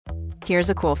Here's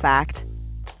a cool fact.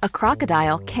 A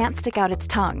crocodile can't stick out its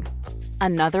tongue.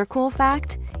 Another cool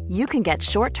fact, you can get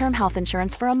short-term health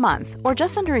insurance for a month or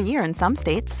just under a year in some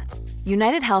states.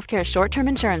 United Healthcare short-term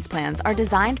insurance plans are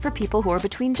designed for people who are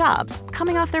between jobs,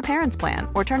 coming off their parents' plan,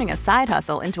 or turning a side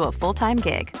hustle into a full-time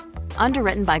gig.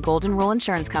 Underwritten by Golden Rule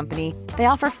Insurance Company, they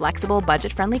offer flexible,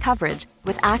 budget-friendly coverage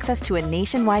with access to a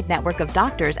nationwide network of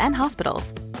doctors and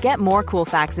hospitals. Get more cool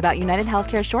facts about United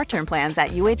Healthcare short-term plans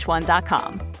at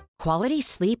uh1.com. Quality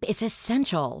sleep is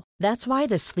essential. That's why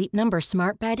the Sleep Number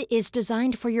Smart Bed is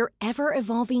designed for your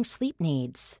ever-evolving sleep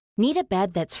needs. Need a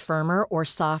bed that's firmer or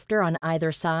softer on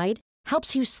either side?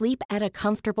 Helps you sleep at a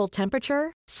comfortable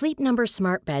temperature? Sleep Number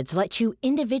Smart Beds let you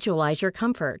individualize your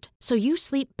comfort so you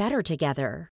sleep better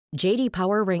together. J.D.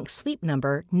 Power ranks Sleep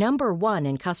Number number 1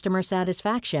 in customer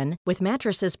satisfaction with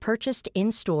mattresses purchased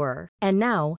in-store. And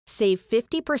now, save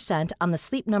 50% on the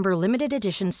Sleep Number Limited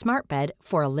Edition Smart Bed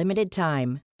for a limited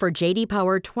time. For J.D.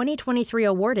 Power 2023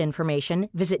 award information,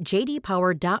 visit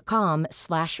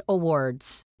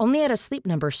jdpower.com/awards. Only at a Sleep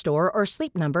Number store or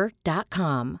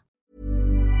sleepnumber.com.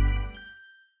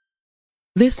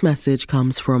 This message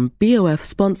comes from BoF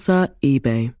sponsor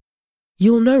eBay.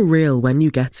 You'll know real when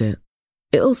you get it.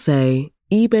 It'll say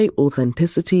eBay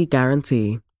Authenticity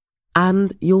Guarantee.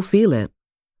 And you'll feel it.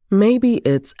 Maybe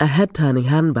it's a head-turning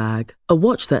handbag, a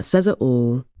watch that says it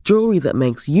all, jewelry that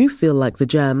makes you feel like the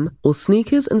gem, or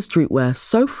sneakers and streetwear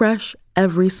so fresh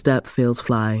every step feels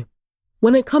fly.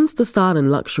 When it comes to style and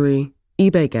luxury,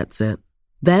 eBay gets it.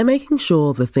 They're making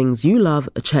sure the things you love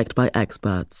are checked by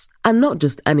experts. And not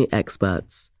just any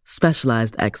experts,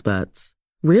 specialized experts.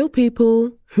 Real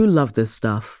people who love this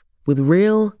stuff. With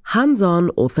real,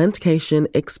 hands-on authentication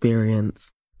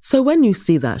experience. So when you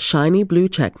see that shiny blue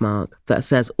checkmark that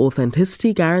says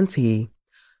Authenticity Guarantee,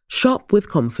 shop with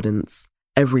confidence.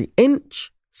 Every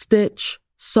inch, stitch,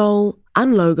 sole,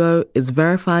 and logo is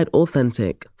verified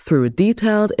authentic through a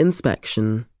detailed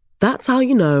inspection. That's how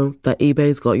you know that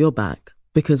eBay's got your back.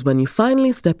 Because when you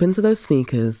finally step into those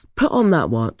sneakers, put on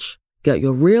that watch, get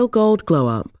your real gold glow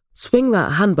up, swing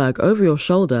that handbag over your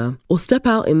shoulder, or step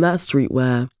out in that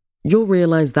streetwear, you'll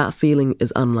realize that feeling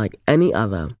is unlike any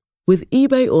other. With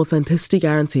eBay Authenticity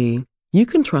Guarantee, you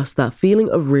can trust that feeling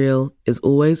of real is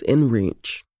always in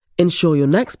reach. Ensure your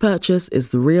next purchase is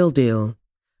the real deal.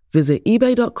 Visit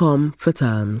ebay.com for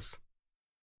terms.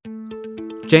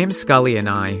 James Scully and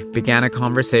I began a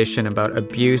conversation about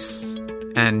abuse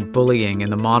and bullying in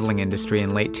the modeling industry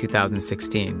in late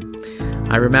 2016.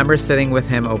 I remember sitting with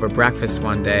him over breakfast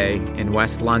one day in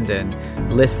West London,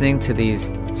 listening to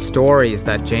these stories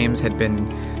that James had been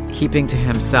keeping to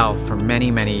himself for many,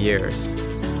 many years.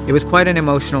 It was quite an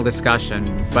emotional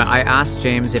discussion, but I asked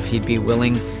James if he'd be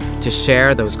willing to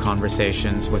share those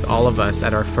conversations with all of us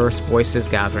at our first Voices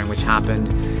gathering, which happened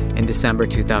in December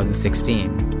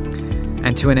 2016.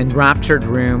 And to an enraptured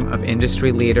room of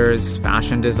industry leaders,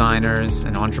 fashion designers,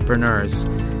 and entrepreneurs,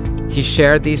 he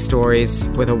shared these stories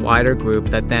with a wider group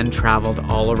that then traveled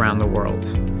all around the world.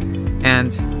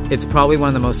 And it's probably one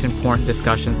of the most important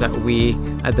discussions that we,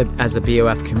 as a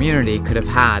BoF community, could have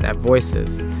had at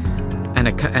Voices, and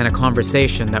a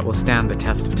conversation that will stand the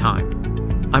test of time.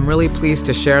 I'm really pleased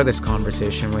to share this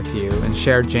conversation with you and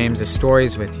share James's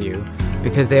stories with you,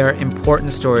 because they are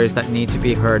important stories that need to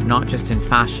be heard not just in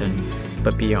fashion,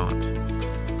 but beyond.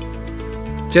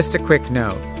 Just a quick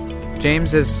note.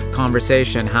 James's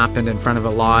conversation happened in front of a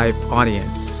live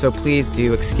audience, so please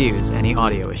do excuse any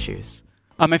audio issues.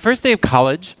 On my first day of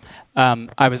college,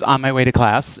 I was on my way to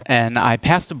class, and I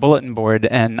passed a bulletin board,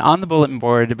 and on the bulletin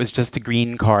board, it was just a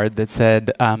green card that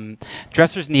said,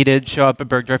 dressers needed, show up at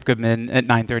Bergdorf Goodman at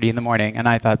 9:30 in the morning. And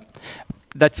I thought,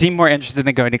 that seemed more interesting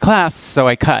than going to class, so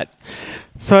I cut.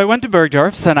 So I went to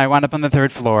Bergdorf's, and I wound up on the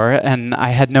 3rd floor, and I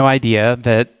had no idea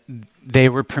that they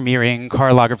were premiering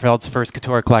Karl Lagerfeld's first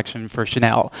couture collection for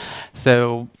Chanel.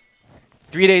 So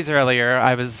 3 days earlier,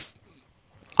 I was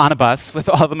on a bus with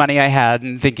all the money I had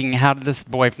and thinking, how did this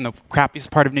boy from the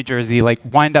crappiest part of New Jersey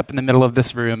wind up in the middle of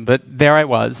this room? But there I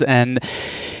was, and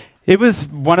it was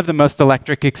one of the most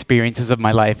electric experiences of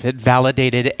my life. It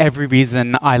validated every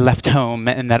reason I left home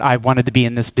and that I wanted to be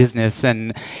in this business,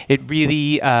 and it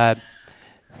really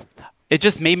it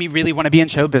just made me really want to be in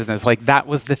show business. That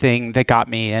was the thing that got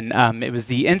me. And it was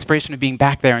the inspiration of being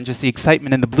back there and just the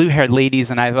excitement and the blue-haired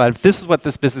ladies. And I thought, if this is what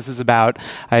this business is about,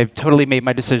 I've totally made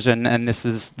my decision, and this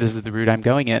is the route I'm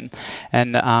going in.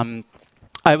 And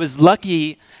I was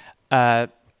lucky that,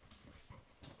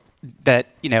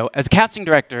 as casting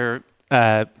director,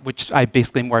 which I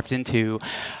basically morphed into,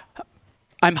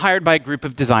 I'm hired by a group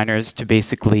of designers to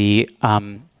basically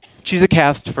choose a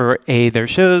cast for A, their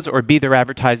shows, or B, their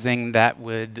advertising that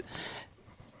would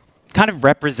kind of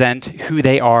represent who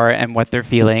they are and what they're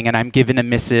feeling, and I'm given a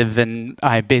missive, and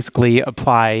I basically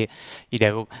apply,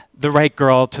 the right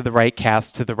girl to the right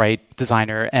cast to the right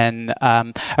designer. And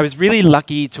I was really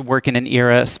lucky to work in an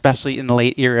era, especially in the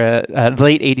late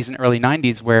 80s and early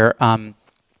 90s, where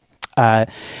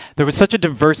there was such a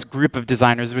diverse group of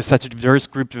designers. There was such a diverse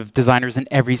group of designers in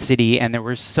every city, and there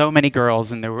were so many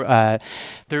girls, and there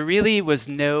really was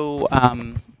no,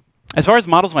 as far as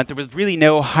models went, there was really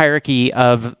no hierarchy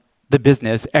of the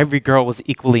business. Every girl was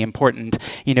equally important.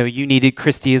 You needed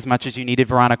Christy as much as you needed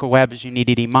Veronica Webb, as you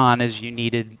needed Iman, as you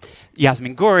needed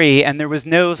Yasmin Gori, and there was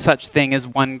no such thing as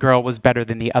one girl was better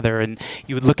than the other. And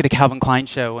you would look at a Calvin Klein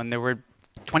show, and there were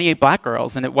 28 black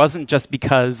girls, and it wasn't just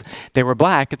because they were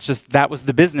black, it's just that was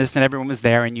the business and everyone was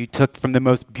there, and you took from the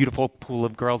most beautiful pool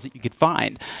of girls that you could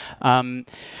find. And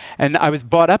I was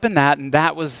brought up in that, and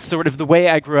that was sort of the way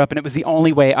I grew up, and it was the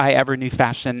only way I ever knew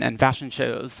fashion and fashion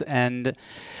shows. And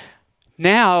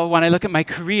now, when I look at my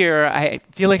career, I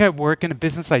feel like I work in a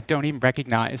business I don't even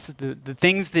recognize. The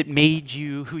things that made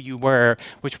you who you were,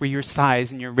 which were your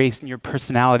size and your race and your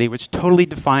personality, which totally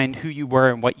defined who you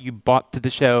were and what you brought to the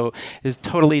show, is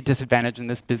totally a disadvantage in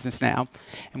this business now.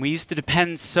 And we used to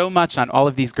depend so much on all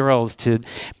of these girls to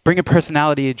bring a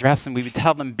personality, a dress, and we would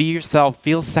tell them, be yourself,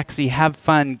 feel sexy, have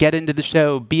fun, get into the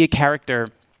show, be a character.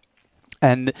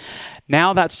 And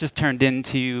now that's just turned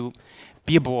into,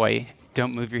 be a boy.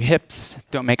 Don't move your hips,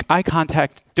 don't make eye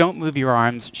contact, don't move your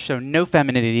arms, show no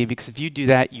femininity, because if you do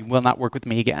that, you will not work with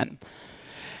me again.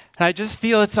 And I just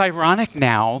feel it's ironic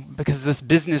now, because this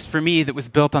business for me that was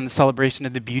built on the celebration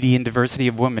of the beauty and diversity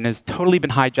of women has totally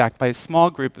been hijacked by a small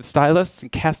group of stylists and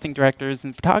casting directors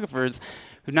and photographers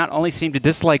who not only seem to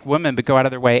dislike women, but go out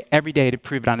of their way every day to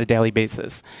prove it on a daily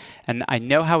basis. And I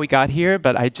know how we got here,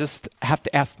 but I just have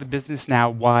to ask the business now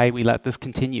why we let this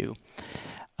continue.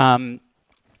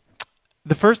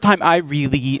 The first time I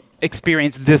really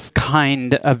experienced this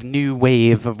kind of new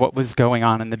wave of what was going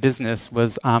on in the business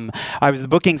was I was the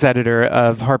bookings editor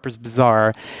of Harper's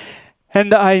Bazaar,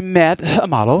 and I met a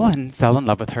model and fell in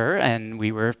love with her, and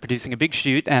we were producing a big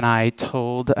shoot, and I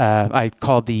called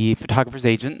the photographer's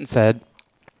agent and said,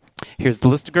 here's the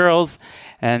list of girls.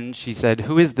 And she said,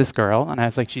 who is this girl? And I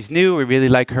was like, she's new, we really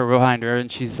like her, we'll find her.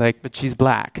 And she's like, but she's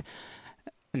black.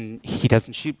 And he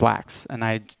doesn't shoot blacks. And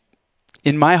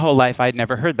in my whole life, I'd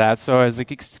never heard that. So I was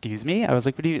like, excuse me? I was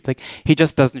like, what do you, he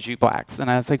just doesn't shoot blacks.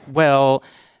 And I was like, well,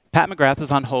 Pat McGrath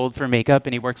is on hold for makeup,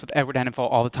 and he works with Edward Enninful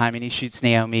all the time, and he shoots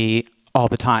Naomi all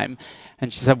the time.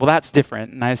 And she said, well, that's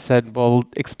different. And I said, well,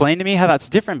 explain to me how that's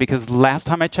different, because last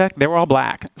time I checked, they were all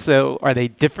black. So are they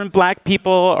different black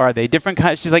people? Or are they different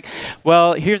kinds? She's like,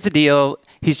 well, here's the deal.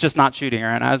 He's just not shooting her.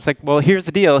 And I was like, well, here's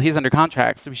the deal. He's under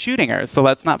contract, so he's shooting her. So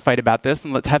let's not fight about this,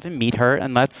 and let's have him meet her,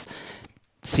 and let's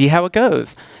see how it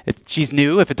goes. If she's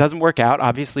new, if it doesn't work out,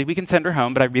 obviously we can send her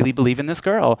home, but I really believe in this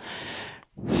girl.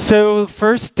 So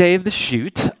first day of the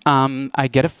shoot, I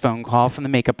get a phone call from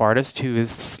the makeup artist who is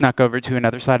snuck over to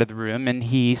another side of the room, and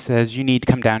he says, you need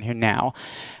to come down here now.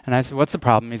 And I said, what's the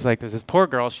problem? He's like, there's this poor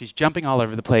girl, she's jumping all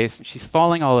over the place, and she's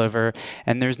falling all over,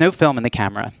 and there's no film in the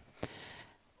camera.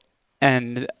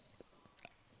 And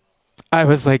I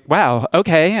was like, wow,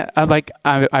 okay.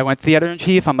 I went to the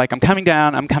editor-in-chief. I'm like, I'm coming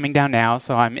down now.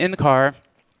 So I'm in the car,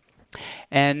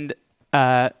 and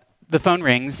the phone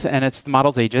rings, and it's the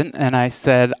model's agent. And I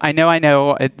said, I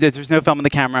know, there's no film in the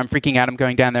camera. I'm freaking out. I'm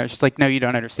going down there. She's like, no, you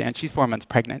don't understand. She's 4 months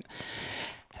pregnant.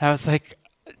 And I was like,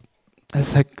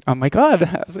 oh my God.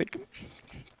 I was like,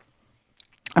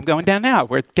 I'm going down now.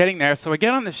 We're getting there. So I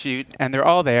get on the shoot, and they're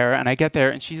all there, and I get there,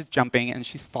 and she's jumping, and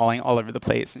she's falling all over the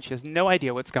place, and she has no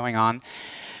idea what's going on.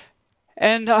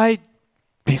 And I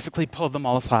basically pulled them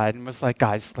all aside and was like,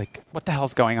 guys, what the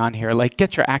hell's going on here?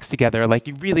 Get your acts together.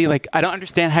 You really, I don't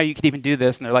understand how you could even do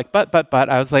this. And they're like, but.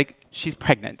 I was like, she's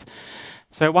pregnant.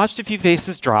 So I watched a few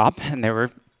faces drop, and they were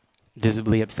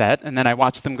visibly upset. And then I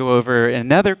watched them go over in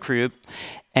another group,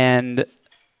 and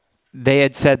they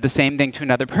had said the same thing to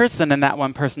another person, and that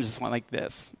one person just went like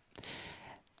this.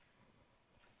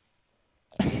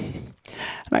 And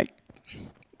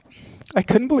I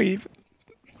couldn't believe,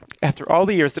 after all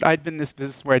the years that I'd been in this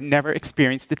business where I'd never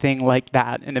experienced a thing like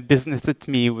that in a business that to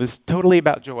me was totally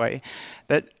about joy,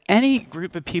 that any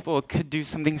group of people could do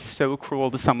something so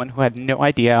cruel to someone who had no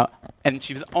idea, and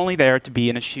she was only there to be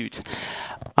in a shoot.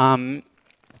 And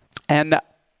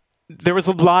there was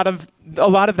a lot of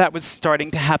that was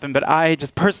starting to happen, but I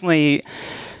just personally,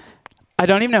 I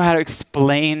don't even know how to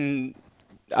explain.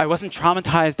 I wasn't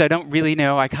traumatized. I don't really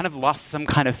know. I kind of lost some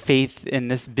kind of faith in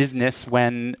this business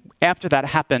when after that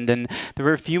happened, and there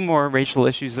were a few more racial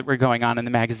issues that were going on in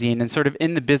the magazine and sort of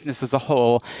in the business as a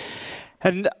whole.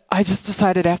 And I just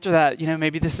decided after that,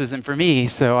 maybe this isn't for me.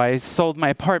 So I sold my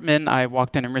apartment, I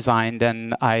walked in and resigned,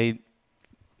 and I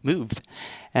moved.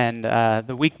 And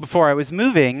the week before I was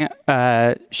moving,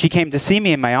 she came to see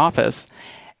me in my office,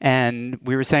 and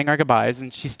we were saying our goodbyes,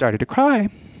 and she started to cry.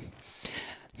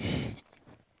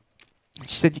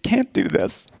 She said, "You can't do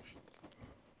this."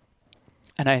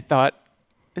 And I thought,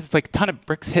 it's like a ton of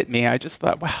bricks hit me. I just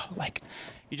thought, wow,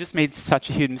 you just made such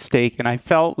a huge mistake. And I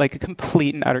felt like a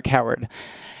complete and utter coward.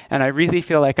 And I really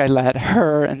feel like I let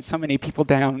her and so many people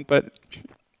down. But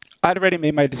I'd already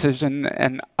made my decision,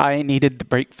 and I needed the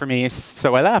break for me,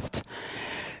 so I left.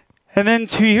 And then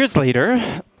 2 years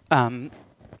later,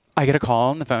 I get a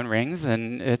call, and the phone rings,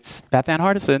 and it's Beth Ann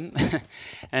Hardison.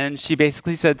 And she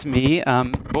basically said to me,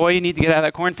 "Boy, you need to get out of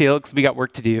that cornfield because we got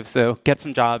work to do. So get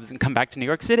some jobs and come back to New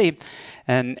York City."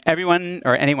 And everyone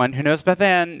or anyone who knows Beth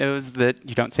Ann knows that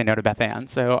you don't say no to Beth Ann.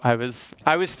 So I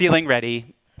was feeling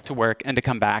ready to work and to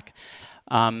come back.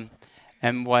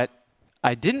 And what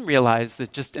I didn't realize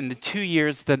that just in the 2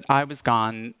 years that I was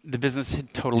gone, the business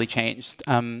had totally changed.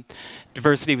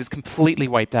 Diversity was completely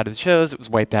wiped out of the shows. It was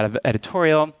wiped out of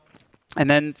editorial. And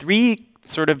then three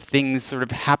things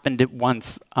happened at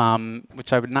once,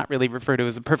 which I would not really refer to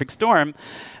as a perfect storm,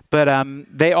 but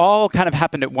they all kind of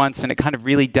happened at once, and it kind of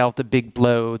really dealt a big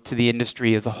blow to the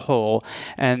industry as a whole.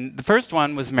 And the first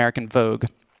one was American Vogue.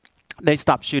 They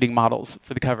stopped shooting models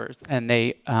for the covers, and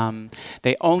they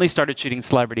only started shooting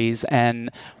celebrities. And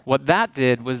what that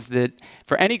did was that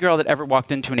for any girl that ever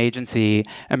walked into an agency,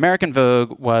 American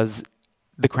Vogue was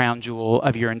the crown jewel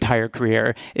of your entire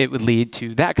career. It would lead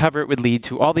to that cover. It would lead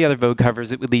to all the other Vogue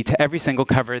covers. It would lead to every single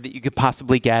cover that you could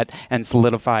possibly get and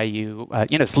solidify your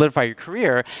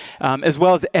career, as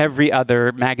well as every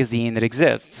other magazine that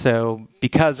exists. So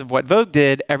because of what Vogue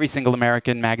did, every single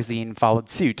American magazine followed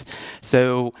suit.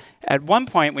 So at one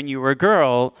point when you were a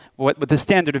girl, what the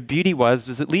standard of beauty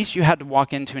was at least you had to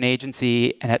walk into an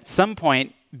agency and at some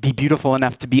point be beautiful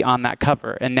enough to be on that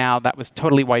cover. And now that was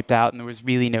totally wiped out, and there was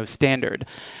really no standard.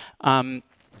 In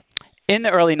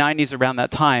the early 90s, around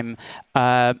that time,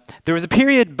 there was a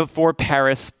period before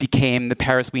Paris became the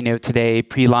Paris we know today,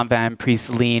 pre-Lanvin,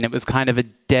 pre-Celine. It was kind of a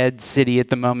dead city at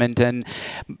the moment, and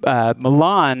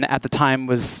Milan at the time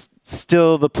was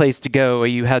still the place to go.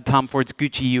 You had Tom Ford's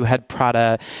Gucci, you had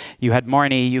Prada, you had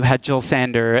Marni, you had Jill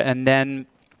Sander, and then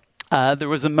there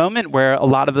was a moment where a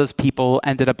lot of those people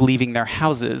ended up leaving their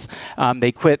houses.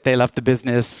 They quit, they left the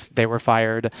business, they were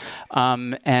fired.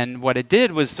 And what it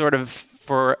did was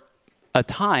for a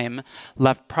time,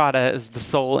 left Prada as the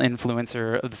sole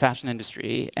influencer of the fashion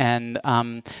industry. And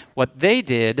what they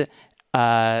did,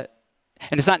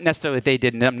 and it's not necessarily that they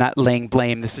did, and I'm not laying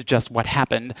blame, this is just what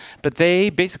happened, but they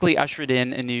basically ushered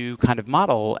in a new kind of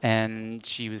model, and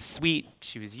she was sweet,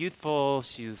 she was youthful,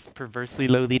 she was perversely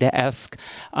Lolita-esque,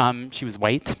 she was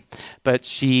white, but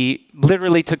she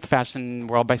literally took the fashion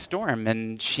world by storm,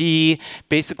 and she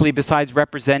basically, besides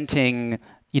representing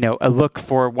a look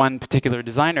for one particular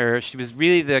designer, she was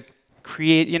really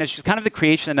she was kind of the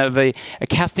creation of a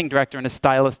casting director and a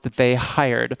stylist that they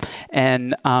hired.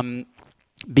 And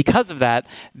because of that,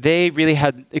 they really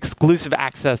had exclusive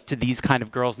access to these kind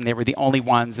of girls, and they were the only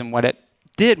ones. And what it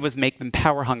did was make them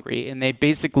power hungry. And they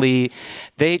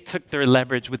took their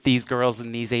leverage with these girls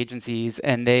and these agencies,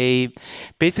 and they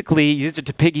basically used it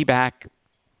to piggyback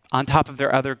on top of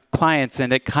their other clients.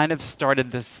 And it kind of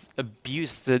started this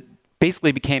abuse that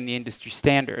basically became the industry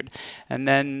standard. And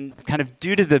then kind of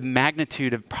due to the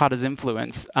magnitude of Prada's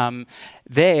influence,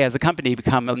 they, as a company,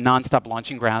 become a nonstop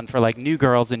launching ground for new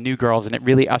girls, and it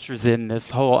really ushers in this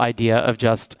whole idea of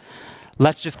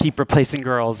let's just keep replacing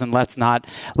girls, and let's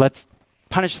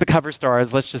punish the cover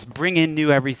stars, let's just bring in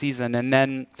new every season. And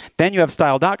then you have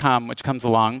Style.com, which comes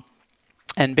along,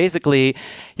 and basically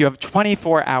you have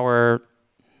 24-hour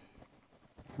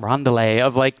rondelay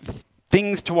of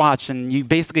things to watch, and you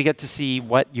basically get to see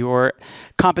what your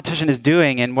competition is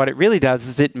doing. And what it really does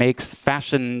is it makes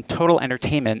fashion total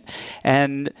entertainment.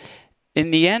 And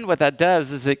in the end, what that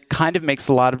does is it kind of makes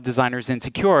a lot of designers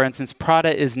insecure. And since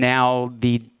Prada is now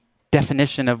the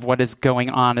definition of what is going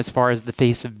on as far as the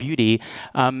face of beauty,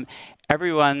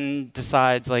 everyone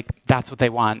decides that's what they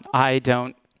want. I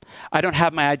don't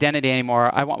have my identity anymore.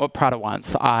 I want what Prada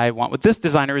wants. I want what this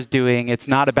designer is doing. It's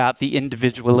not about the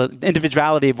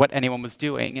individuality of what anyone was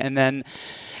doing. And then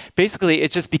basically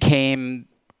it just became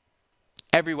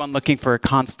everyone looking for a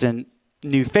constant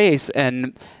new face.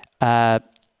 And Paris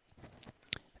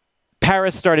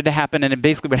Paris started to happen, and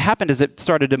basically what happened is it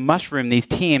started to mushroom these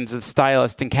teams of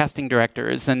stylists and casting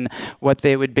directors. And what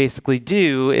they would basically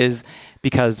do is,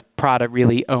 because Prada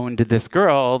really owned this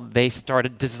girl, they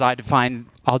started to decide to find,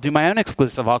 I'll do my own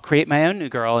exclusive, I'll create my own new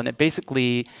girl. And it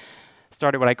basically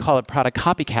started what I call a Prada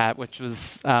copycat, which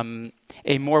was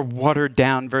a more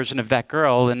watered-down version of that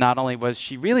girl. And not only was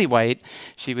she really white,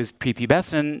 she was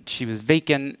prepubescent, she was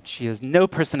vacant, she has no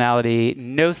personality,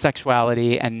 no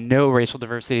sexuality, and no racial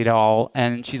diversity at all.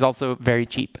 And she's also very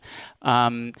cheap.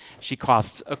 She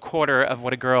costs a quarter of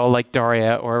what a girl like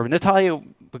Daria or Natalia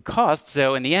would cost.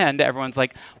 So in the end, everyone's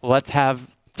like, well, let's have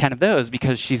 10 of those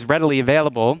because she's readily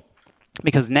available.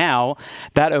 Because now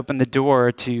that opened the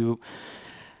door to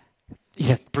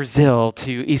Brazil,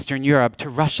 to Eastern Europe, to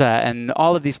Russia, and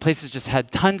all of these places just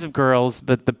had tons of girls.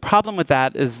 But the problem with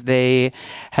that is they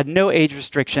had no age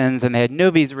restrictions and they had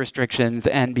no visa restrictions.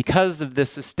 And because of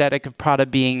this aesthetic of Prada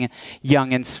being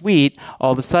young and sweet,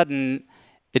 all of a sudden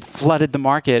it flooded the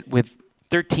market with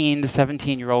 13 to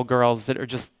 17-year-old girls that are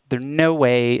just, they're no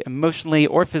way emotionally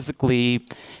or physically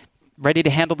ready to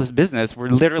handle this business. We're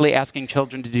literally asking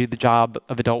children to do the job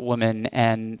of adult women.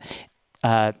 And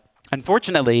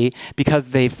unfortunately, because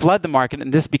they flood the market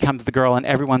and this becomes the girl and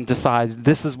everyone decides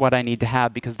this is what I need to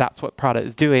have because that's what Prada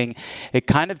is doing, it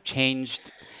kind of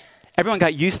changed. Everyone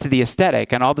got used to the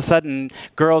aesthetic, and all of a sudden,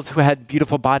 girls who had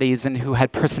beautiful bodies and who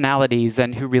had personalities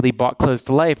and who really brought clothes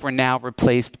to life were now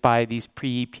replaced by these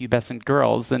prepubescent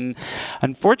girls. And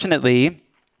unfortunately,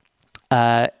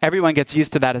 everyone gets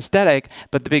used to that aesthetic,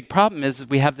 but the big problem is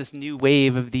we have this new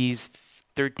wave of these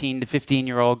 13 to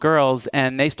 15-year-old girls,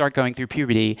 and they start going through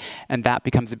puberty, and that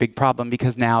becomes a big problem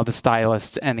because now the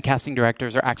stylists and the casting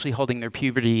directors are actually holding their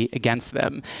puberty against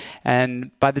them.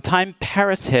 And by the time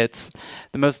Paris hits,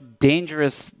 the most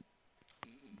dangerous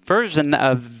version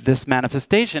of this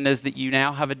manifestation is that you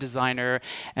now have a designer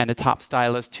and a top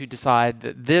stylist who decide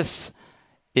that this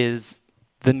is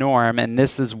the norm and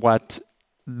this is what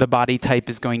the body type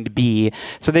is going to be.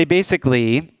 So they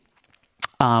basically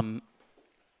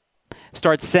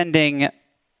start sending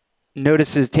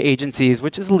notices to agencies,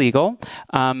 which is illegal,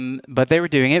 but they were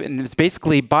doing it, and it was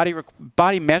basically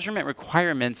body measurement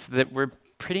requirements that were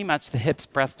pretty much the hips,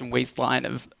 breast, and waistline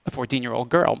of a 14-year-old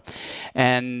girl.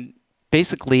 And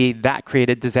basically, that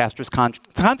created disastrous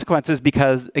consequences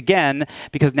because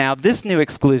now this new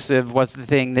exclusive was the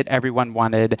thing that everyone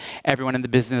wanted. Everyone in the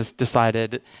business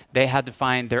decided they had to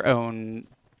find their own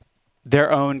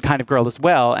kind of girl as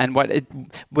well. And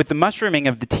with the mushrooming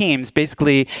of the teams,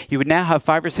 basically you would now have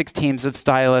 5 or 6 teams of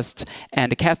stylists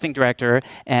and a casting director,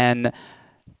 and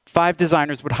 5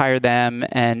 designers would hire them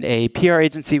and a PR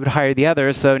agency would hire the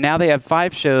others. So now they have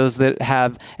 5 shows that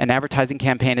have an advertising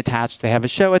campaign attached, they have a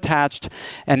show attached,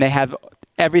 and they have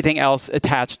everything else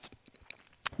attached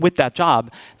with that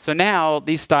job. So now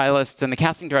these stylists and the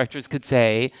casting directors could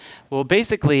say, well,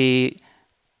 basically,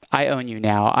 I own you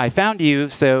now. I found you,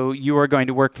 so you are going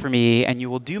to work for me, and you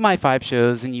will do my 5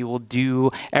 shows, and you will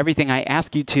do everything I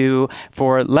ask you to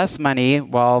for less money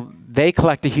while they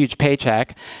collect a huge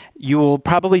paycheck. You will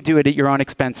probably do it at your own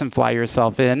expense and fly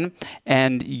yourself in,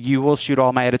 and you will shoot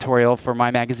all my editorial for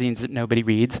my magazines that nobody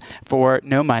reads for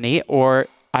no money, or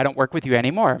I don't work with you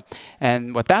anymore.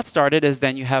 And what that started is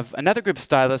then you have another group of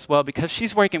stylists, well, because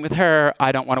she's working with her,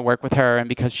 I don't want to work with her, and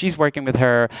because she's working with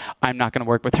her, I'm not going to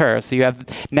work with her. So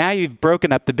now you've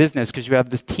broken up the business because you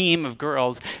have this team of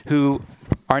girls who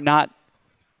are not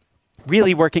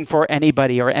really working for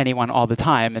anybody or anyone all the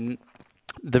time. And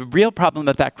the real problem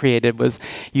that created was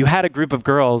you had a group of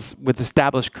girls with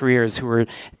established careers who were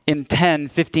in 10,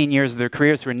 15 years of their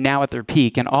careers who are now at their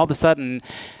peak, and all of a sudden,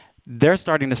 they're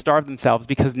starting to starve themselves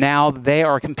because now they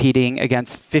are competing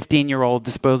against 15-year-old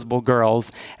disposable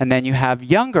girls. And then you have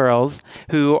young girls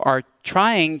who are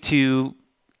trying to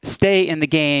stay in the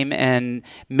game and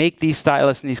make these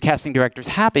stylists and these casting directors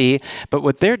happy. But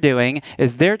what they're doing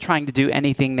is they're trying to do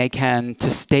anything they can to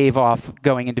stave off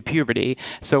going into puberty.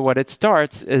 So what it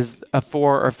starts is a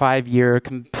 4 or 5 year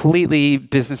completely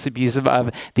business abusive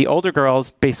of the older girls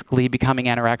basically becoming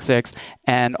anorexics,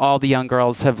 and all the young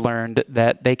girls have learned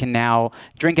that they can now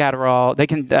drink Adderall, they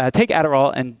can take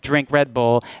Adderall and drink Red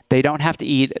Bull. They don't have to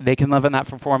eat. They can live on that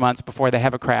for 4 months before they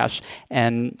have a crash.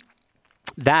 And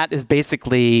that is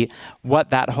basically what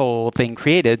that whole thing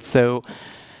created. So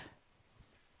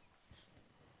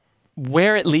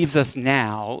where it leaves us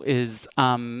now is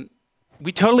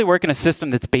we totally work in a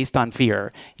system that's based on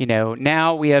fear.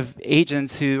 Now we have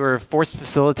agents who are forced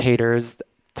facilitators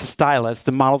to stylists.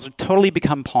 The models are totally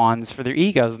become pawns for their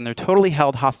egos, and they're totally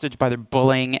held hostage by their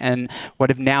bullying and what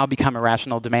have now become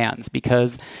irrational demands,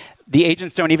 because the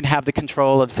agents don't even have the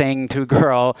control of saying to a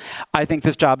girl, I think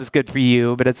this job is good for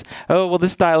you, but it's, oh, well,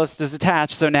 this stylist is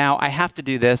attached, so now I have to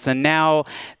do this. And now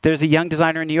there's a young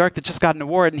designer in New York that just got an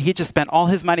award, and he just spent all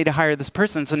his money to hire this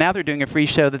person, so now they're doing a free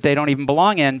show that they don't even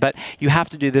belong in, but you have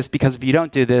to do this because if you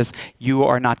don't do this, you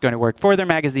are not going to work for their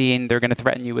magazine. They're going to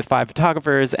threaten you with 5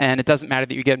 photographers, and it doesn't matter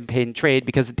that you're getting paid in trade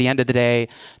because at the end of the day,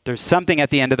 there's something at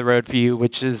the end of the road for you,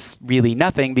 which is really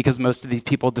nothing because most of these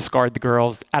people discard the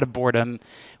girls out of boredom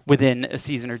within a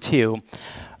season or two.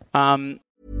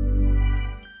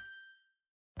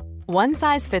 One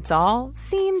size fits all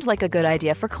seemed like a good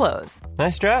idea for clothes.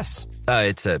 Nice dress.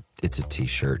 It's a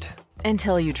t-shirt.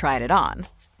 Until you tried it on.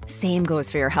 Same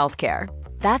goes for your healthcare.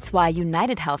 That's why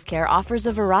United Healthcare offers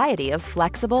a variety of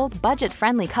flexible,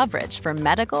 budget-friendly coverage for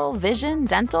medical, vision,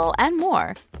 dental, and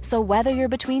more. So whether you're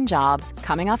between jobs,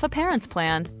 coming off a parent's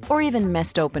plan, or even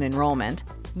missed open enrollment,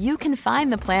 you can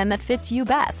find the plan that fits you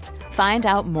best. Find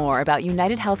out more about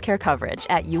United Healthcare coverage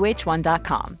at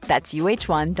uh1.com. That's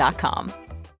uh1.com.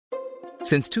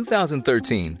 Since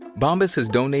 2013, Bombas has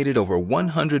donated over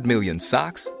 100 million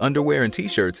socks, underwear, and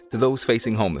T-shirts to those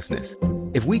facing homelessness.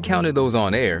 If we counted those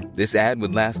on air, this ad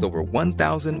would last over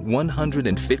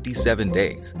 1,157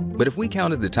 days. But if we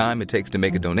counted the time it takes to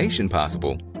make a donation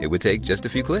possible, it would take just a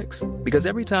few clicks. Because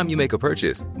every time you make a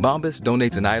purchase, Bombas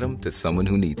donates an item to someone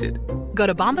who needs it. Go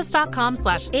to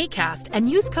bombas.com/ACAST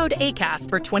and use code ACAST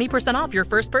for 20% off your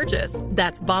first purchase.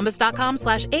 That's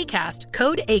bombas.com/ACAST,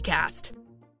 code ACAST.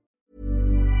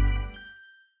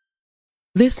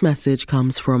 This message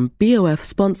comes from BoF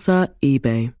sponsor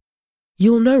eBay.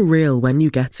 You'll know real when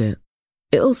you get it.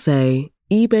 It'll say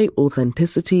eBay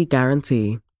Authenticity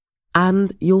Guarantee.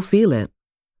 And you'll feel it.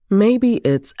 Maybe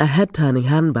it's a head-turning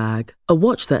handbag, a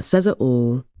watch that says it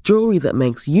all, jewelry that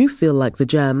makes you feel like the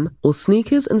gem, or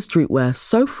sneakers and streetwear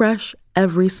so fresh,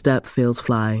 every step feels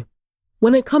fly.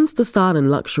 When it comes to style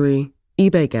and luxury,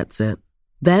 eBay gets it.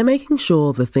 They're making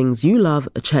sure the things you love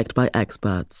are checked by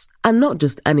experts. And not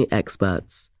just any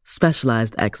experts,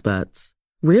 specialized experts.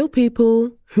 Real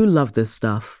people who love this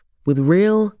stuff, with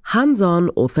real, hands-on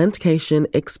authentication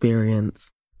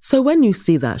experience. So when you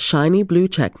see that shiny blue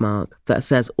checkmark that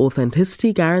says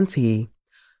Authenticity Guarantee,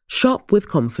 shop with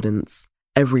confidence.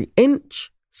 Every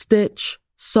inch, stitch,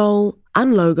 sole,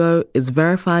 and logo is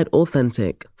verified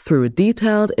authentic through a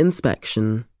detailed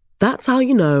inspection. That's how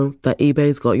you know that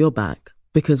eBay's got your back.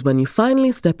 Because when you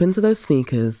finally step into those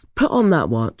sneakers, put on that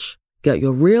watch, get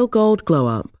your real gold glow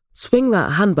up, swing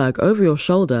that handbag over your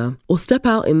shoulder, or step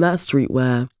out in that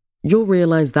streetwear, you'll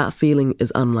realize that feeling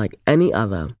is unlike any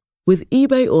other. With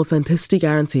eBay Authenticity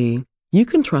Guarantee, you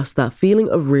can trust that feeling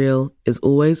of real is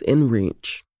always in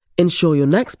reach. Ensure your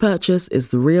next purchase is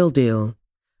the real deal.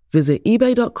 Visit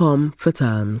ebay.com for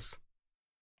terms.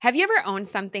 Have you ever owned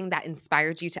something that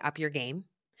inspired you to up your game?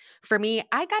 For me,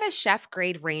 I got a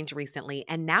chef-grade range recently,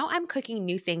 and now I'm cooking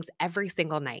new things every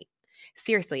single night.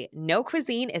 Seriously, no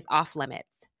cuisine is off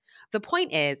limits. The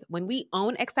point is, when we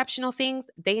own exceptional things,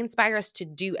 they inspire us to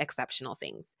do exceptional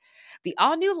things. The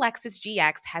all-new Lexus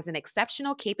GX has an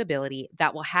exceptional capability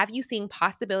that will have you seeing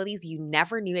possibilities you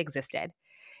never knew existed.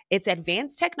 Its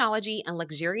advanced technology and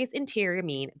luxurious interior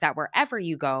mean that wherever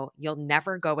you go, you'll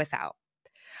never go without.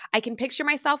 I can picture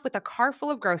myself with a car full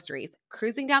of groceries,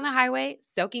 cruising down the highway,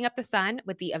 soaking up the sun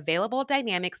with the available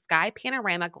dynamic sky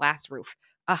panorama glass roof.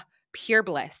 Pure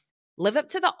bliss. Live up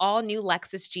to the all-new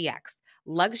Lexus GX.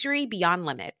 Luxury beyond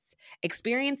limits.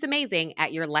 Experience amazing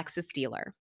at your Lexus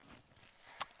dealer.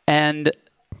 And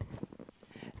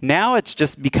now it's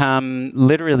just become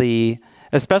literally,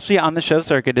 especially on the show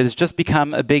circuit, it has just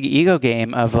become a big ego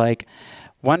game of like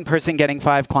one person getting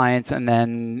 5 clients and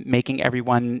then making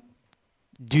everyone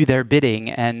do their bidding.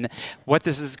 And what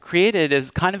this has created is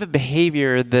kind of a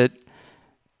behavior that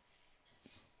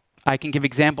I can give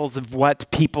examples of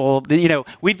what people,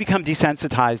 we've become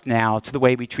desensitized now to the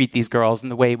way we treat these girls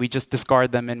and the way we just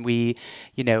discard them and we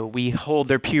hold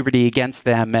their puberty against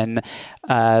them. And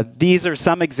these are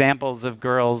some examples of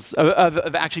girls,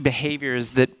 of actually behaviors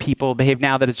that people behave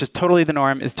now that is just totally the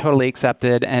norm, is totally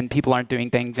accepted, and people aren't doing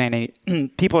things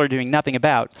people are doing nothing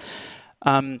about.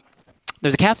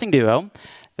 There's a casting duo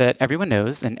that everyone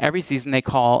knows, and every season they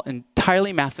call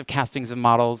entirely massive castings of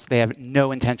models they have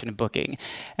no intention of booking.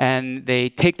 And they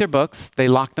take their books, they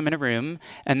lock them in a room,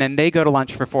 and then they go to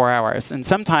lunch for 4 hours. And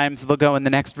sometimes they'll go in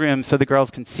the next room so the girls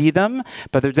can see them,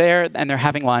 but they're there and they're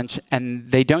having lunch,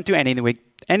 and they don't do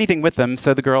anything with them,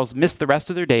 so the girls miss the rest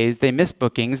of their days, they miss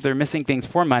bookings, they're missing things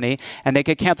for money, and they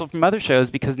get canceled from other shows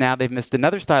because now they've missed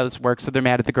another stylist's work, so they're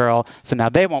mad at the girl, so now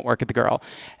they won't work at the girl.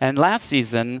 And last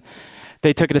season,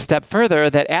 they took it a step further,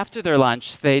 that after their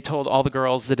lunch, they told all the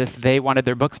girls that if they wanted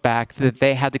their books back, that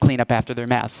they had to clean up after their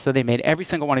mess. So they made every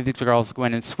single one of these girls go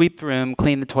in and sweep the room,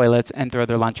 clean the toilets, and throw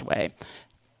their lunch away.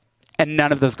 And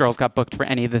none of those girls got booked for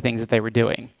any of the things that they were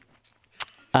doing.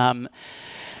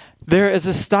 There is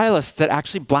a stylist that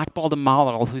actually blackballed a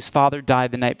model whose father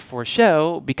died the night before a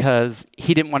show because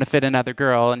he didn't want to fit another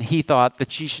girl, and he thought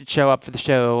that she should show up for the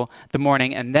show the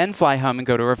morning and then fly home and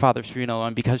go to her father's funeral.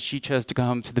 And because she chose to go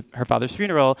home to her father's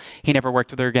funeral, he never worked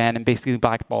with her again and basically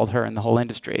blackballed her in the whole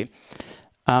industry.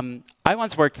 I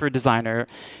once worked for a designer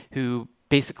who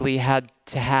basically had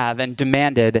to have and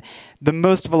demanded the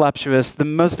most voluptuous, the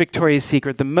most Victoria's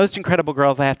Secret, the most incredible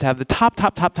girls. I have to have the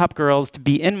top girls to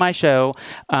be in my show,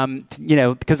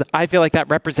 because I feel like that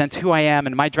represents who I am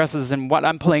and my dresses and what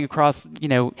I'm pulling across,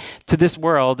 to this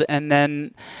world. And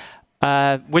then,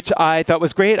 which I thought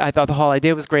was great. I thought the whole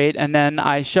idea was great. And then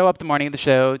I show up the morning of the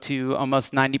show to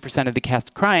almost 90% of the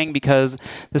cast crying because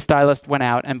the stylist went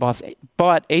out and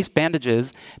bought Ace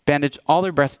bandages, bandaged all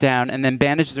their breasts down, and then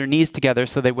bandaged their knees together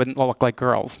so they wouldn't look like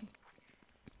girls.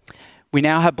 We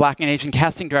now have Black and Asian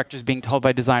casting directors being told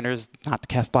by designers not to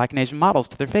cast Black and Asian models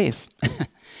to their face.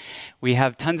 We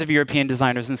have tons of European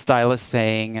designers and stylists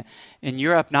saying, in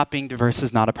Europe, not being diverse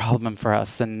is not a problem for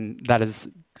us, and that is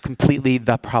completely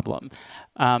the problem.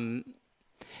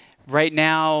 Right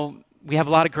now, we have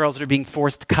a lot of girls that are being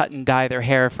forced to cut and dye their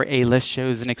hair for A-list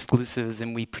shows and exclusives,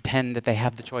 and we pretend that they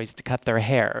have the choice to cut their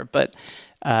hair. But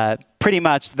pretty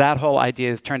much that whole idea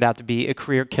has turned out to be a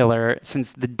career killer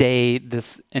since the day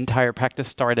this entire practice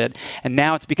started. And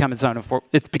now it's become its own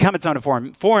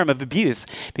form of abuse,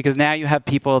 because now you have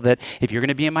people that, if you're going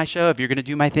to be in my show, if you're going to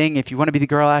do my thing, if you want to be the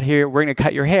girl out here, we're going to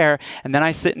cut your hair. And then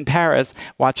I sit in Paris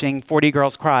watching 40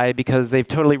 girls cry because they've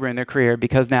totally ruined their career,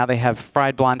 because now they have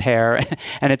fried blonde hair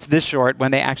and it's this short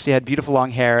when they actually had beautiful long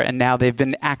hair, and now they've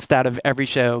been axed out of every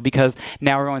show because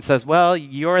now everyone says, well,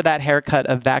 you're that haircut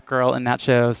of that girl in that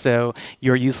show, so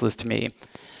you're useless to me.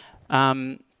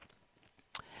 And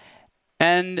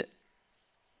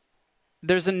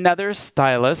there's another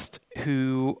stylist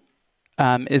who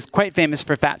is quite famous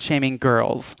for fat-shaming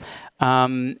girls.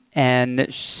 And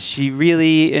she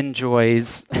really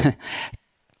enjoys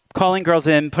calling girls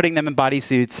in, putting them in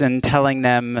bodysuits, and telling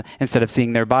them, instead of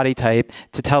seeing their body type,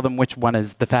 to tell them which one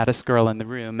is the fattest girl in the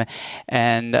room.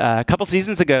 And a couple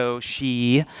seasons ago,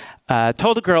 she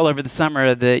told a girl over the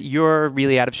summer that you're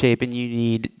really out of shape and you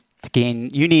need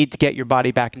to get your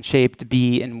body back in shape to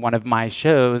be in one of my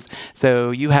shows.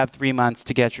 So you have 3 months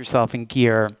to get yourself in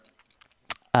gear.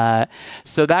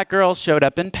 So that girl showed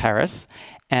up in Paris,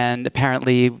 and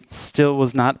apparently still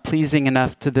was not pleasing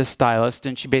enough to this stylist,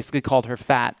 and she basically called her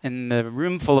fat in the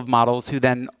room full of models, who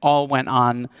then all went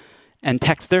on and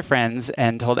texted their friends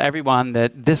and told everyone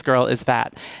that this girl is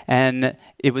fat. And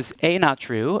it was A, not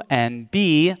true, and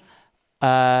B,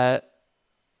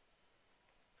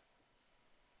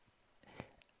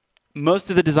 most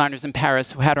of the designers in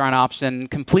Paris who had her on option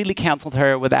completely canceled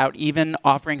her without even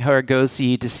offering her a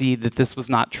go-see to see that this was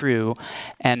not true.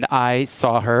 And I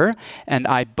saw her, and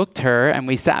I booked her, and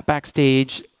we sat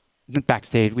backstage.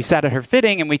 We sat at her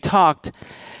fitting, and we talked.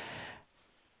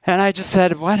 And I just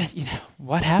said,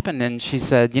 what happened? And she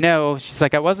said, she's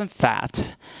like, I wasn't fat.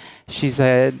 She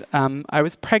said, I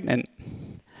was pregnant.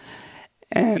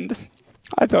 And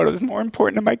I thought it was more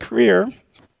important in my career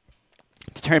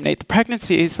to terminate the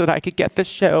pregnancy so that I could get this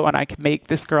show and I could make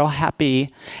this girl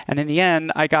happy. And in the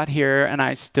end, I got here and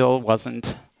I still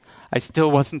wasn't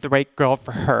the right girl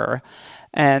for her.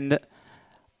 And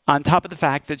on top of the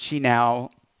fact that she now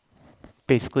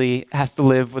basically has to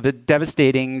live with a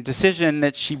devastating decision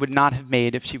that she would not have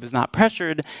made if she was not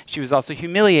pressured, she was also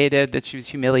humiliated, that she was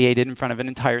humiliated in front of an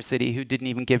entire city who didn't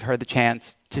even give her the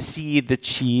chance to see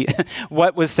that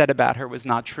what was said about her was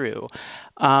not true.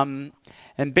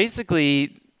 And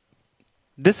basically,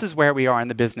 this is where we are in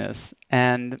the business.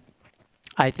 And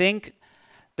I think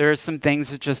there are some things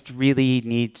that just really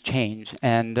need to change.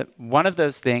 And one of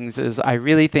those things is I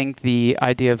really think the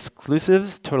idea of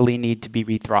exclusives totally need to be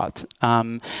rethought.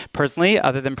 Personally,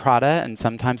 other than Prada and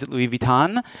sometimes at Louis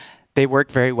Vuitton, they work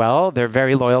very well. They're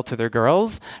very loyal to their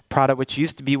girls. Prada, which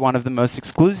used to be one of the most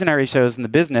exclusionary shows in the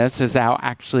business, is now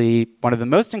actually one of the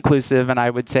most inclusive. And I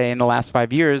would say in the last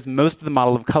 5 years, most of the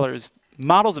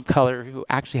models of color who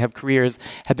actually have careers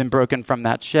have been broken from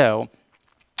that show.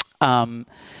 On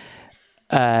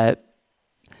the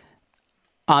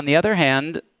other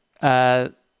hand,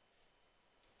 there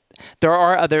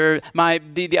are other.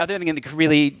 The other thing that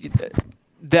really,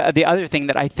 the other thing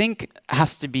that I think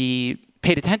has to be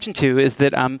paid attention to is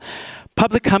that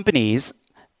public companies,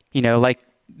 like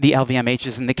the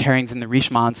LVMHs and the Kerings and the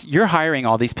Richemonts, you're hiring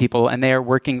all these people and they are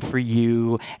working for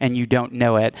you and you don't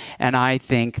know it. And I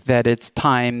think that it's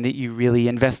time that you really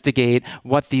investigate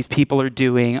what these people are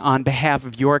doing on behalf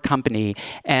of your company.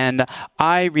 And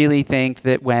I really think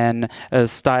that when a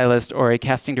stylist or a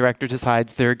casting director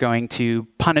decides they're going to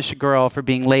punish a girl for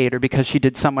being late or because she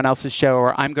did someone else's show,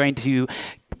 or I'm going to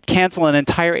cancel an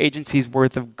entire agency's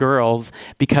worth of girls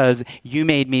because you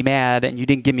made me mad and you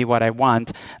didn't give me what I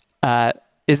want,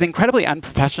 is incredibly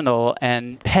unprofessional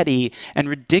and petty and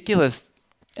ridiculous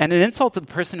and an insult to the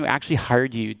person who actually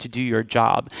hired you to do your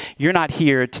job. You're not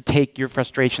here to take your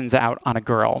frustrations out on a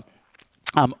girl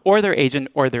or their agent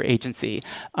or their agency.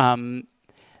 And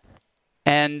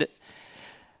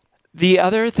the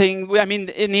other thing, I mean,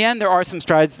 in the end, there are some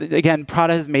strides. Again,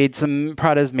 Prada has made some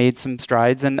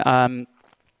strides. And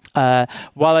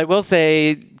while I will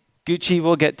say Gucci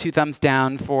will get 2 thumbs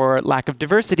down for lack of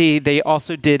diversity, they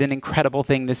also did an incredible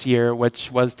thing this year,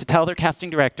 which was to tell their casting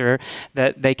director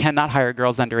that they cannot hire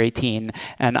girls under 18.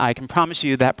 And I can promise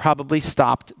you that probably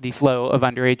stopped the flow of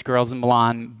underage girls in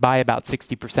Milan by about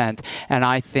 60%. And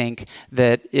I think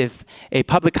that if a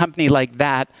public company like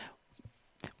that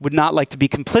would not like to be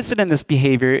complicit in this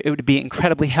behavior, it would be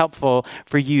incredibly helpful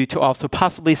for you to also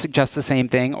possibly suggest the same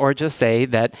thing, or just say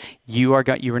that you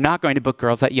are not going to book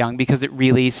girls that young, because it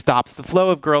really stops the flow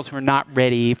of girls who are not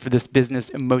ready for this business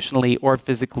emotionally or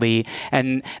physically,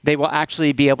 and they will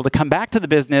actually be able to come back to the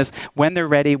business when they're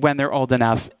ready, when they're old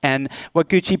enough. And what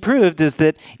Gucci proved is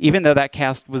that even though that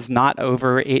cast was not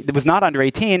under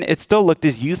 18, it still looked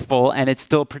as youthful, and it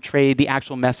still portrayed the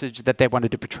actual message that they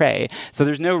wanted to portray. So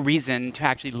there's no reason to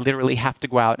actually literally have to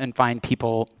go out and find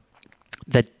people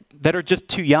that are just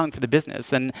too young for the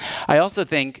business. And I also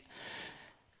think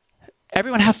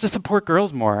everyone has to support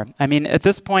girls more. I mean, at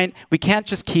this point, we can't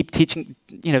just keep treating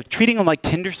them like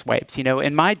Tinder swipes.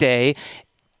 In my day,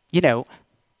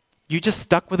 you just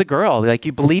stuck with a girl. Like,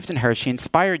 you believed in her. She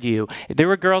inspired you. There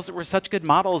were girls that were such good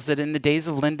models that in the days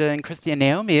of Linda and Christy and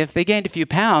Naomi, if they gained a few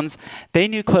pounds, they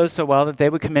knew clothes so well that they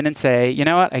would come in and say, you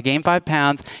know what, I gained 5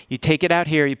 pounds. You take it out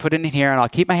here, you put it in here, and I'll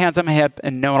keep my hands on my hip,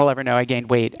 and no one will ever know I gained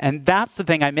weight. And that's the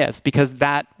thing I miss, because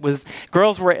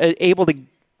girls were able to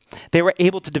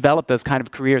develop those kind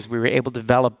of careers. We were able to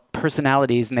develop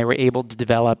personalities, and they were able to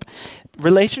develop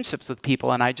relationships with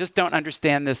people. And I just don't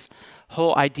understand this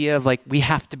whole idea of, like, we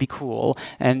have to be cool.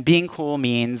 And being cool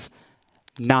means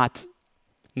not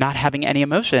having any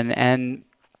emotion. And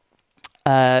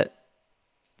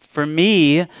for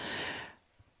me,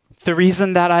 the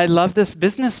reason that I love this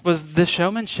business was the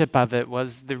showmanship of it,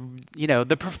 was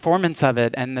the performance of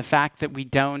it, and the fact that we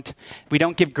don't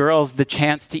give girls the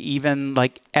chance to even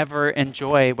ever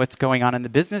enjoy what's going on in the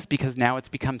business, because now it's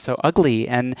become so ugly.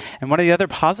 And one of the other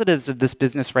positives of this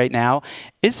business right now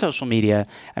is social media.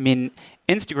 I mean,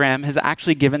 Instagram has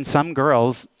actually given some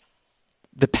girls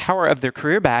the power of their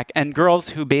career back, and girls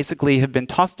who basically have been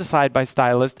tossed aside by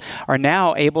stylists are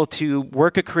now able to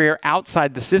work a career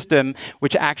outside the system,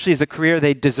 which actually is a career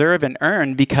they deserve and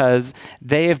earn, because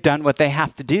they have done what they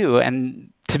have to do,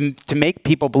 and to make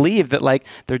people believe that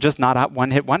they're just not a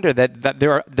one-hit wonder,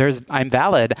 that I'm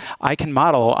valid, I can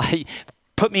model,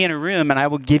 put me in a room and I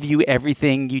will give you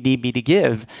everything you need me to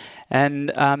give.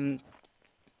 And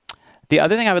the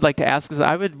other thing I would like to ask is,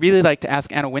 I would really like to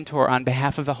ask Anna Wintour on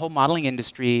behalf of the whole modeling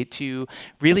industry to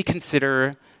really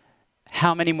consider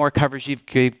how many more covers you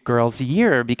give girls a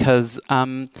year, because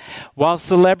while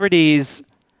celebrities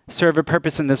serve a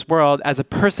purpose in this world, as a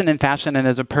person in fashion and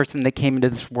as a person that came into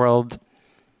this world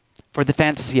for the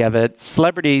fantasy of it,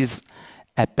 celebrities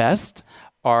at best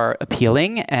are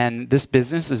appealing, and this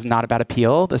business is not about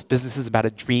appeal. This business is about a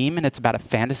dream, and it's about a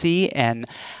fantasy, and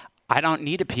I don't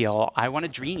need appeal. I want to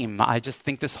dream. I just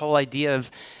think this whole idea of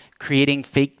creating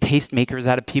fake tastemakers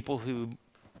out of people who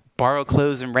borrow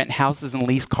clothes and rent houses and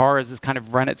lease cars has kind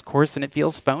of run its course, and it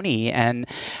feels phony. And,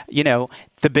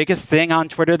 the biggest thing on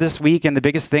Twitter this week and the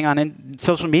biggest thing on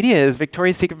social media is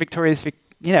Victoria's Secret,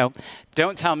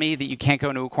 don't tell me that you can't go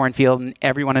into a cornfield and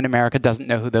everyone in America doesn't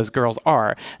know who those girls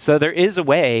are. So there is a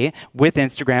way with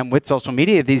Instagram, with social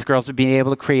media, these girls are being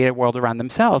able to create a world around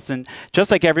themselves. And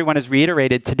just like everyone has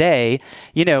reiterated today,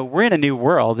 we're in a new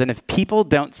world. And if people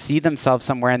don't see themselves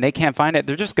somewhere and they can't find it,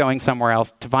 they're just going somewhere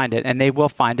else to find it. And they will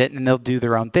find it, and they'll do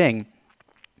their own thing.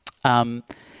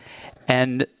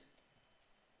 And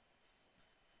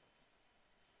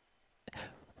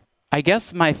I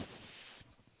guess my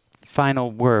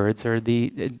final words are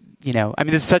this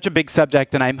is such a big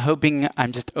subject, and I'm hoping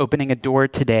I'm just opening a door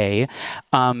today,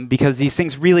 because these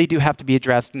things really do have to be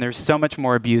addressed, and there's so much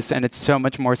more abuse, and it's so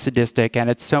much more sadistic, and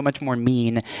it's so much more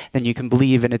mean than you can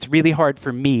believe. And it's really hard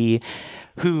for me,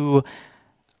 who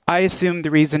I assumed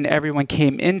the reason everyone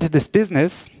came into this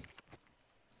business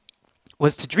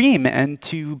was to dream and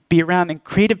to be around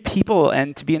creative people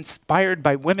and to be inspired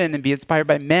by women and be inspired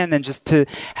by men and just to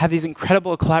have these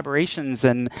incredible collaborations.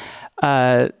 And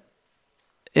I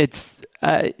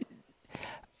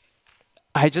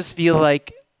just feel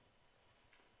like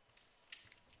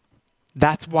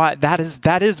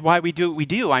that is why we do what we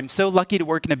do. I'm so lucky to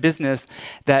work in a business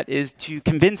that is to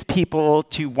convince people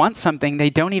to want something they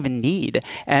don't even need.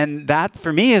 And that,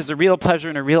 for me, is a real pleasure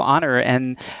and a real honor.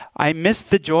 And I miss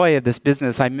the joy of this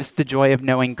business. I miss the joy of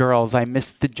knowing girls. I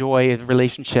miss the joy of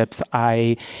relationships.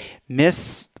 I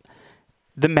miss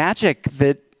the magic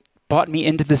that brought me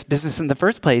into this business in the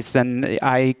first place. And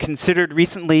I considered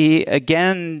recently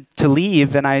again to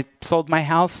leave, and I sold my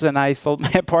house and I sold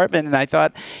my apartment, and I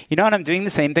thought, you know what, I'm doing the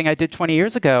same thing I did 20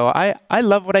 years ago. I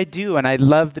love what I do, and I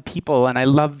love the people, and I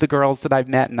love the girls that I've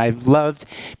met, and I've loved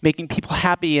making people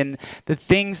happy, and the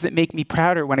things that make me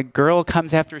prouder when a girl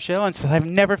comes after a show and says, I've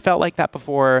never felt like that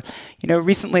before. You know,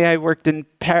 recently I worked in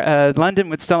London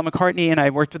with Stella McCartney, and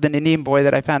I worked with an Indian boy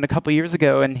that I found a couple years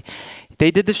ago, and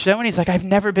they did the show, and he's like, I've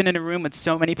never been in a room with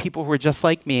so many people who are just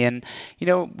like me. And, you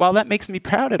know, while that makes me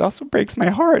proud, it also breaks my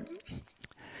heart.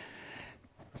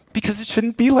 Because it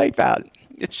shouldn't be like that.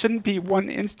 It shouldn't be one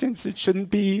instance. It shouldn't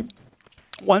be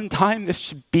one time. This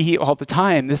should be all the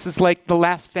time. This is like the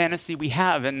last fantasy we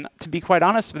have. And to be quite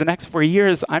honest, for the next 4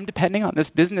 years, I'm depending on this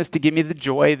business to give me the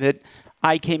joy that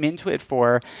I came into it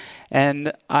for.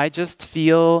 And I just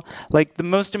feel like the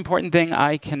most important thing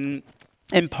I can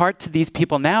impart to these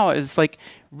people now is like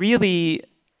really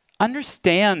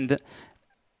understand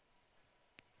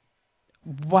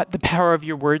what the power of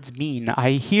your words mean.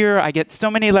 I get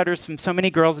so many letters from so many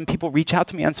girls, and people reach out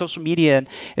to me on social media, and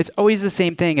it's always the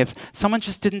same thing. If someone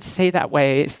just didn't say it that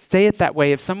way,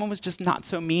 if someone was just not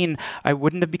so mean, I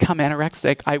wouldn't have become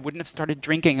anorexic, I wouldn't have started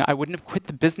drinking, I wouldn't have quit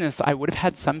the business, I would have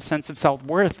had some sense of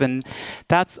self-worth. And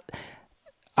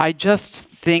I just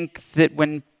think that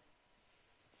when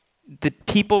that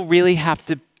people really have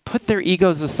to put their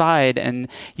egos aside, and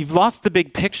you've lost the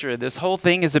big picture. This whole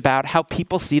thing is about how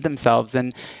people see themselves,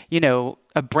 and you know,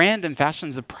 a brand in fashion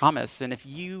is a promise. And if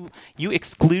you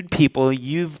exclude people,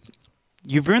 you've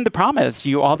ruined the promise.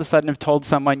 You all of a sudden have told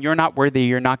someone you're not worthy,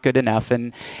 you're not good enough.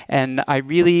 And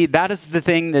that is the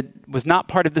thing that was not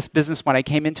part of this business when I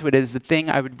came into it, is the thing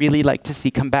I would really like to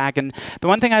see come back. And the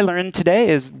one thing I learned today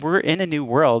is we're in a new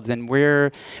world, and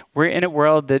we're in a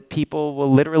world that people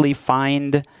will literally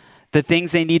find the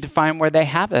things they need to find where they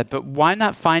have it. But why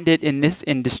not find it in this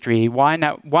industry?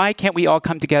 Why can't we all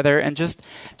come together and just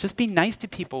be nice to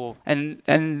people?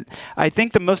 And I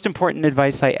think the most important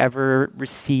advice I ever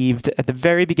received at the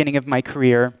very beginning of my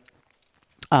career,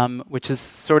 which is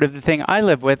sort of the thing I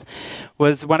live with,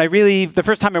 was when the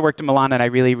first time I worked in Milan, and I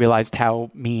really realized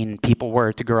how mean people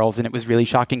were to girls, and it was really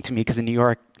shocking to me, because in New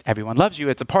York, everyone loves you,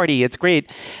 it's a party, it's great.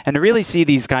 And to really see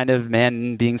these kind of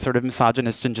men being sort of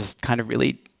misogynist and just kind of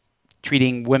really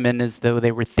treating women as though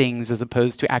they were things as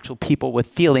opposed to actual people with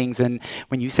feelings. And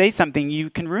when you say something, you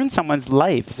can ruin someone's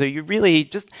life. So you really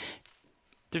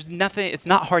there's nothing, it's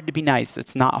not hard to be nice.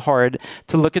 It's not hard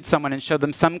to look at someone and show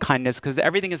them some kindness, because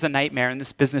everything is a nightmare and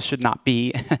this business should not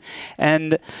be.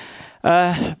 And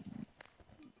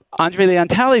Andre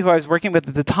Leontali, who I was working with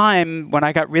at the time, when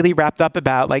I got really wrapped up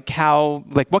about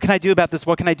what can I do about this?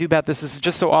 What can I do about this? This is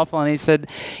just so awful. And he said,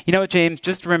 you know what, James,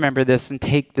 just remember this and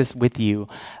take this with you.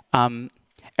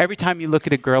 Every time you look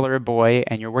at a girl or a boy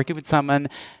and you're working with someone,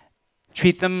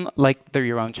 treat them like they're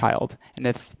your own child.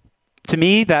 And to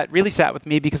me, that really sat with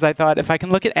me, because I thought, if I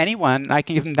can look at anyone, I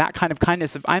can give them that kind of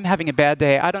kindness. If I'm having a bad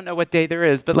day, I don't know what day there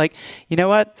is, but you know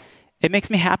what? It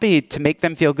makes me happy to make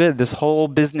them feel good. This whole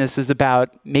business is about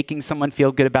making someone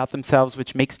feel good about themselves,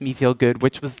 which makes me feel good,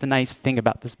 which was the nice thing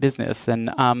about this business.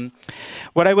 And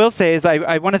what I will say is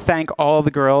I want to thank all the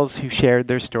girls who shared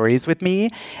their stories with me,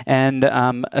 and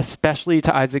especially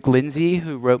to Isaac Lindsay,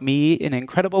 who wrote me an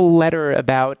incredible letter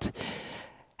about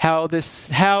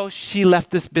how she left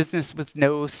this business with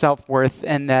no self-worth,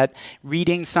 and that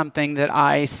reading something that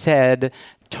I said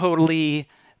totally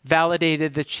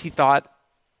validated that she thought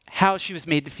how she was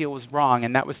made to feel was wrong.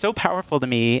 And that was so powerful to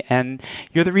me. And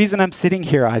you're the reason I'm sitting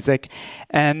here, Isaac.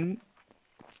 And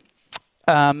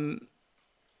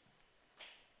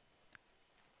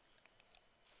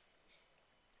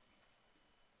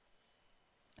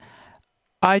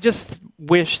I just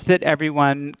wish that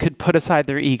everyone could put aside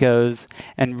their egos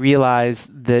and realize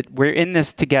that we're in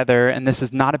this together, and this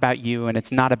is not about you, and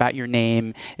it's not about your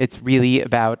name. It's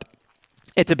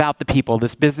about the people.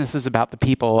 This business is about the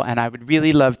people, and I would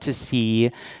really love to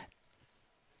see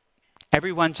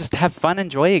everyone just have fun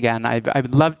and joy again. I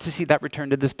would love to see that return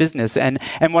to this business. And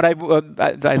what I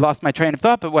lost my train of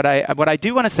thought, but what I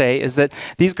do want to say is that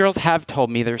these girls have told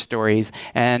me their stories,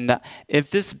 and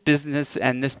if this business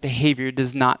and this behavior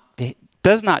does not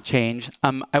change,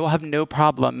 I will have no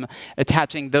problem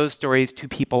attaching those stories to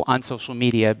people on social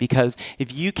media, because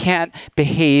if you can't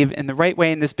behave in the right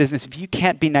way in this business, if you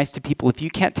can't be nice to people, if you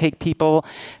can't take people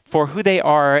for who they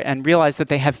are and realize that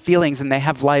they have feelings and they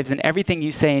have lives, and everything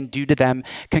you say and do to them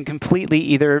can completely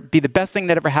either be the best thing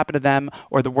that ever happened to them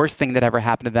or the worst thing that ever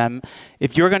happened to them,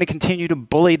 if you're going to continue to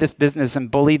bully this business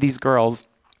and bully these girls,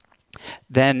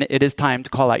 then it is time to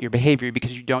call out your behavior,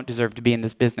 because you don't deserve to be in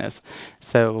this business.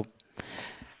 So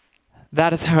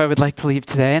that is how I would like to leave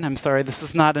today, and I'm sorry this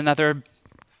is not another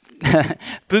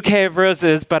bouquet of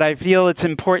roses, but I feel it's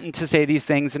important to say these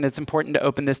things, and it's important to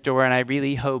open this door, and I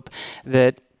really hope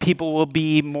that people will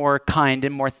be more kind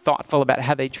and more thoughtful about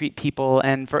how they treat people,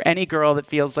 and for any girl that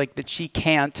feels like that she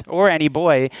can't, or any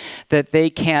boy, that they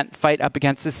can't fight up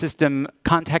against the system,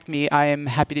 contact me. I am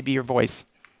happy to be your voice.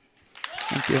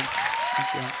 Thank you.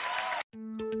 Thank you.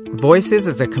 Voices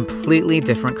is a completely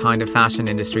different kind of fashion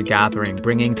industry gathering,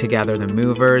 bringing together the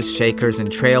movers, shakers, and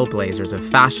trailblazers of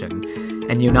fashion,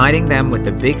 and uniting them with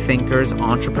the big thinkers,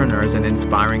 entrepreneurs, and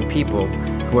inspiring people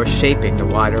who are shaping the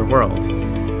wider world.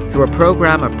 Through a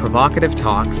program of provocative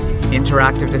talks,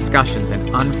 interactive discussions,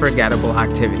 and unforgettable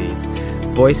activities,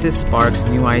 Voices sparks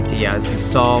new ideas and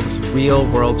solves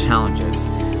real-world challenges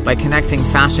by connecting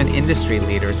fashion industry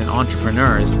leaders and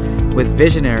entrepreneurs with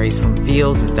visionaries from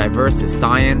fields as diverse as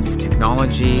science,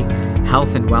 technology,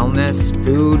 health and wellness,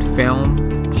 food,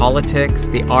 film, politics,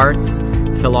 the arts,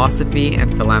 philosophy,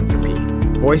 and philanthropy.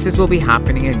 Voices will be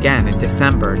happening again in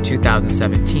December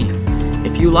 2017.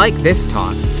 If you like this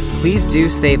talk, please do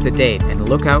save the date and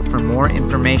look out for more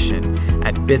information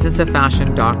at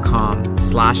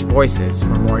businessaffashion.com/voices for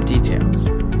more details.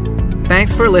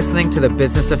 Thanks for listening to the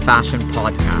Business of Fashion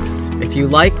podcast. If you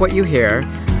like what you hear,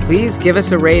 please give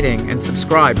us a rating and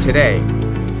subscribe today.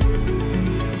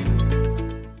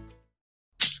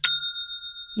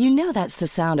 You know that's the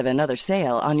sound of another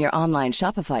sale on your online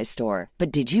Shopify store.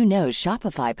 But did you know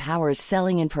Shopify powers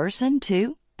selling in person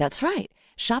too? That's right.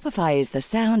 Shopify is the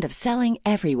sound of selling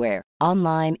everywhere.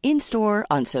 Online, in-store,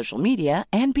 on social media,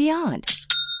 and beyond.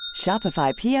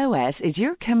 Shopify POS is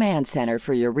your command center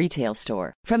for your retail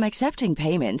store. From accepting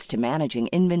payments to managing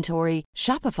inventory,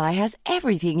 Shopify has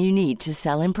everything you need to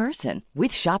sell in person.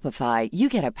 With Shopify, you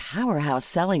get a powerhouse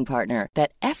selling partner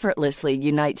that effortlessly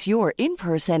unites your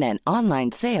in-person and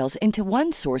online sales into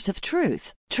one source of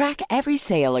truth. Track every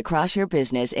sale across your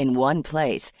business in one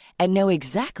place and know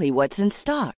exactly what's in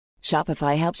stock.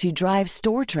 Shopify helps you drive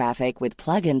store traffic with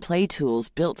plug-and-play tools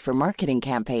built for marketing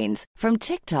campaigns, from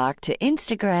TikTok to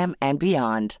Instagram and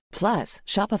beyond. Plus,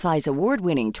 Shopify's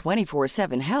award-winning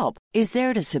 24/7 help is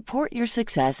there to support your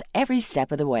success every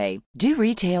step of the way. Do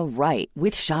retail right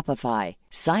with Shopify.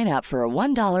 Sign up for a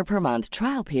 $1 per month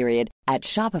trial period at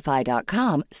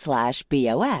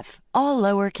shopify.com/BOF, all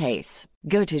lowercase.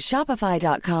 Go to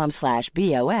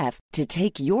shopify.com/BOF to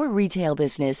take your retail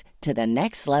business to the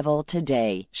next level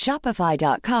today.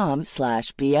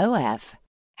 Shopify.com/BOF.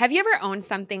 Have you ever owned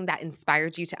something that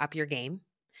inspired you to up your game?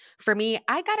 For me,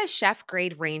 I got a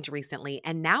chef-grade range recently,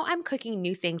 and now I'm cooking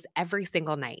new things every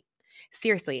single night.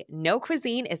 Seriously, no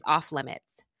cuisine is off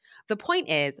limits. The point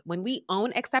is, when we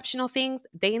own exceptional things,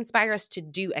 they inspire us to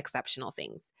do exceptional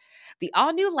things. The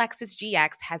all-new Lexus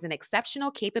GX has an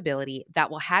exceptional capability that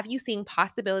will have you seeing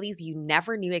possibilities you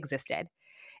never knew existed.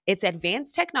 Its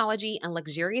advanced technology and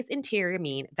luxurious interior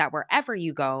mean that wherever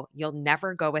you go, you'll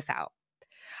never go without.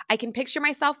 I can picture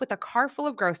myself with a car full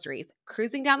of groceries,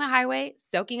 cruising down the highway,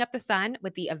 soaking up the sun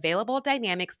with the available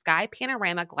dynamic sky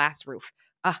panorama glass roof.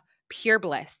 Pure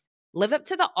bliss. Live up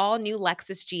to the all-new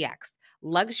Lexus GX.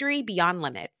 Luxury beyond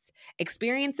limits.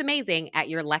 Experience amazing at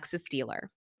your Lexus dealer.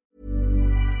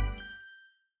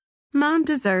 Mom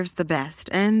deserves the best,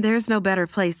 and there's no better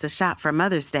place to shop for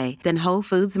Mother's Day than Whole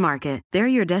Foods Market. They're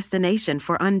your destination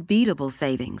for unbeatable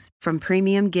savings, from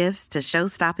premium gifts to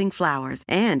show-stopping flowers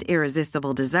and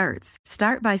irresistible desserts.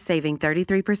 Start by saving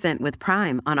 33% with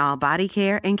Prime on all body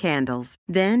care and candles.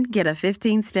 Then get a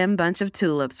 15-stem bunch of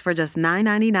tulips for just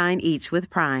 $9.99 each with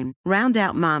Prime. Round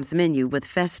out Mom's menu with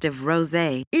festive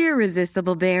rosé,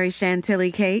 irresistible berry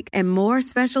chantilly cake, and more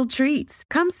special treats.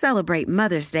 Come celebrate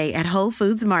Mother's Day at Whole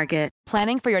Foods Market.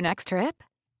 Planning for your next trip?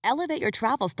 Elevate your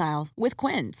travel style with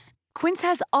Quince. Quince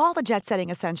has all the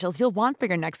jet-setting essentials you'll want for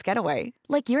your next getaway,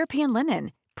 like European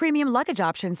linen, premium luggage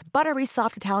options, buttery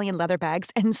soft Italian leather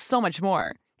bags, and so much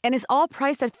more. And is all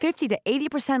priced at 50 to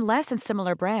 80% less than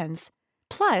similar brands.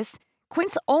 Plus,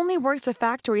 Quince only works with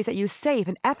factories that use safe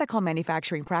and ethical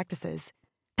manufacturing practices.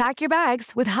 Pack your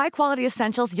bags with high-quality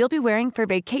essentials you'll be wearing for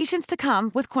vacations to come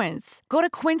with Quince. Go to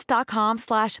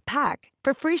quince.com/pack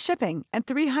for free shipping and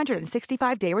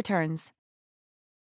 365-day returns.